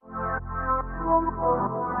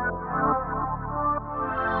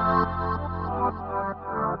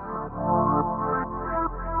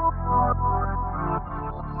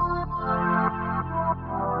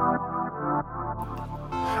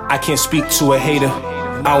can't speak to a hater.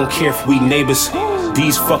 I don't care if we neighbors.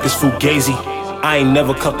 These fuckers fugazi. I ain't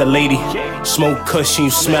never cuffed a lady. Smoke kush and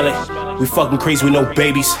you smell it. We fucking crazy with no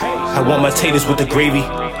babies. I want my taters with the gravy.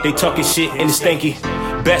 They talking shit and it's stanky.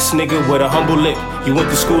 Best nigga with a humble lip. You went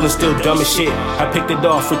to school and still dumb as shit. I picked it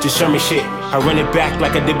off with the Sherman shit. I run it back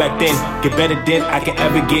like I did back then. Get better than I can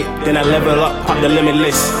ever get. Then I level up, pop the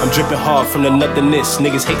limitless. I'm dripping hard from the nothingness.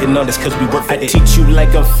 Niggas hating on us cause we work for it. I teach you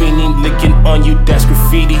like I'm fiending, licking on you, that's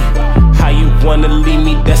graffiti. How you wanna leave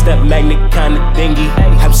me, that's that magnet kinda thingy.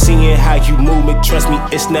 I'm seeing how you move me, trust me,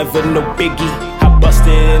 it's never no biggie. I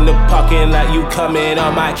busted in the parking lot, you coming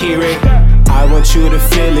on my key ring. I want you to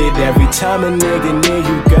feel it every time a nigga near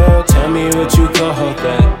you, girl. Tell me what you call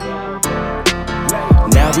that.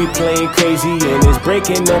 Now we playing crazy and it's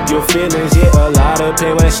breaking up your feelings. Yeah, a lot of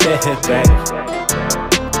pain when I step back.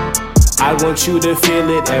 I want you to feel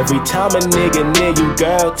it every time a nigga near you,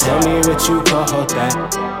 girl. Tell me what you call that.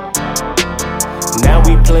 Now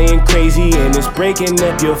we playing crazy and it's breaking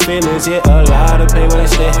up your feelings. Yeah, a lot of pain when I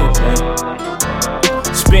step back.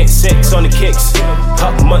 Spent 6 on the kicks,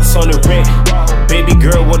 couple months on the rent. Baby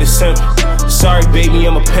girl, what a simp. Sorry, baby,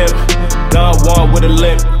 I'm a pimp. Don Juan with a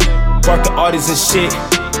limp. Barking artists and shit.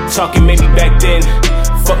 Talking maybe back then.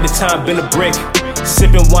 Fuck the time, been a brick.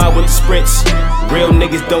 Sipping wine with the spritz. Real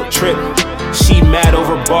niggas don't trip. She mad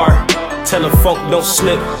over bar. Tell her funk don't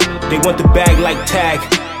slip. They want the bag like tag.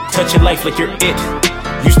 Touch your life like you're it.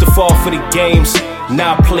 Used to fall for the games.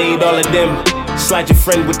 Now I played all of them. Slide your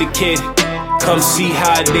friend with the kid. Come see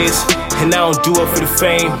how it is, and I don't do it for the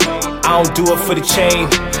fame. I don't do it for the chain,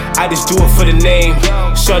 I just do it for the name.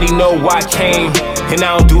 Shawty know why I came, and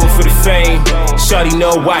I don't do it for the fame. Shawty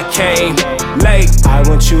know why I came. Like, I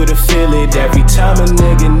want you to feel it every time a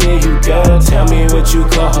nigga near you, girl. Tell me what you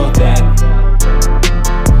call that.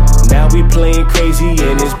 Now we playing crazy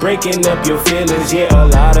and it's breaking up your feelings. Yeah, a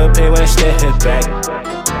lot of pain when I step back.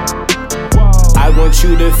 I want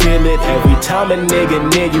you to feel it every time a nigga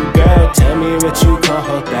near you, girl. Tell me what you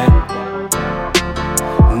call that.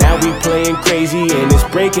 Now we playing crazy and it's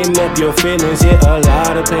breaking up your feelings. Yeah, a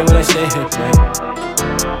lot of pain when I stay here back.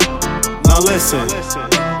 Now listen,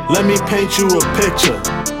 let me paint you a picture.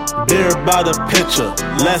 Beer by the pitcher,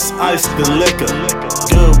 less ice than liquor.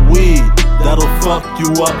 Good weed, that'll fuck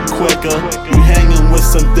you up quicker. You hanging with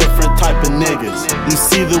some different type of niggas. You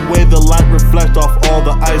see the way the light reflect off all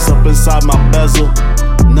the ice up inside my bezel.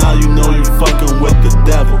 Now you know you fucking with the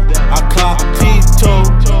devil. I cop Tito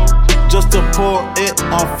just to pour it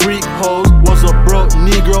on freak hoes. Was a broke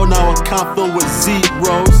Negro, now account filled with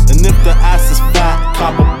zeros. And if the ass is fat,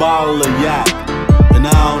 cop a bottle of yak. And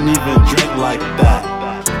I don't even drink like that.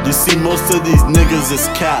 You see, most of these niggas is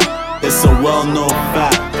cap. It's a well-known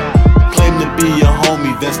fact. Claim to be your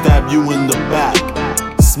homie, then stab you in the back.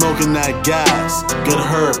 Smoking that gas, good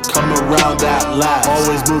herb, come around that last.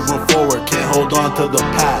 Always moving forward, can't hold on to the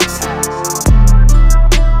past.